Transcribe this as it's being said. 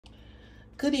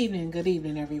Good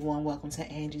evening, everyone. Welcome to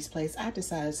Angie's Place. I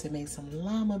decided to make some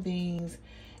lima beans,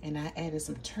 and I added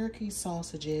some turkey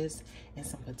sausages and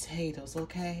some potatoes,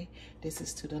 okay? This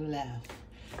is to the left.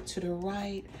 To the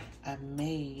right, I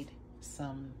made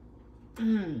some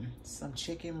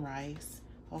chicken rice,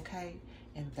 okay?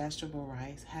 And vegetable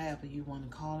rice, however you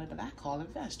want to call it, but I call it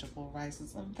vegetable rice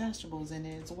with some vegetables in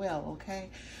it as well,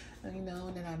 okay? You know,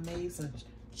 and then I made some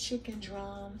chicken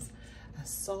drums. I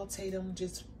sauteed them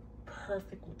just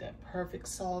perfect with that perfect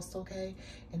sauce, okay?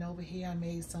 And over here I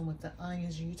made some with the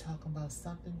onions. You talking about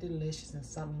something delicious and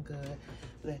something good.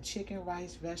 That chicken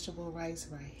rice, vegetable rice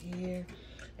right here,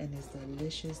 and this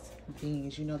delicious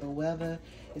beans. You know the weather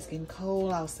is getting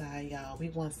cold outside, y'all. We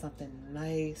want something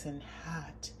nice and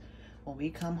hot when we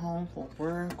come home from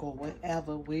work or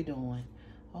whatever we're doing,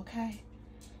 okay?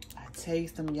 I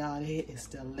taste them, y'all. It's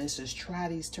delicious. Try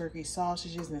these turkey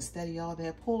sausages instead of all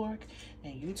that pork,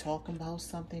 and you talking about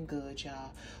something good,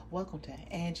 y'all. Welcome to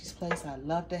Angie's Place. I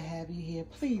love to have you here.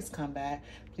 Please come back.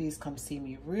 Please come see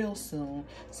me real soon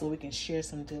so we can share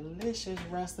some delicious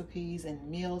recipes and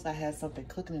meals. I have something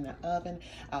cooking in the oven.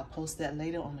 I'll post that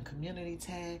later on the community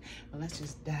tag. But let's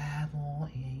just dive on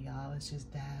in, y'all. Let's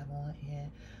just dive on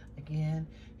in. Again,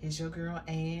 here's your girl,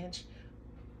 Ange.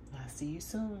 I'll see you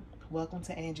soon. Welcome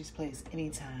to Angie's Place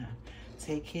anytime.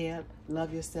 Take care,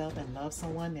 love yourself, and love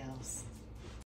someone else.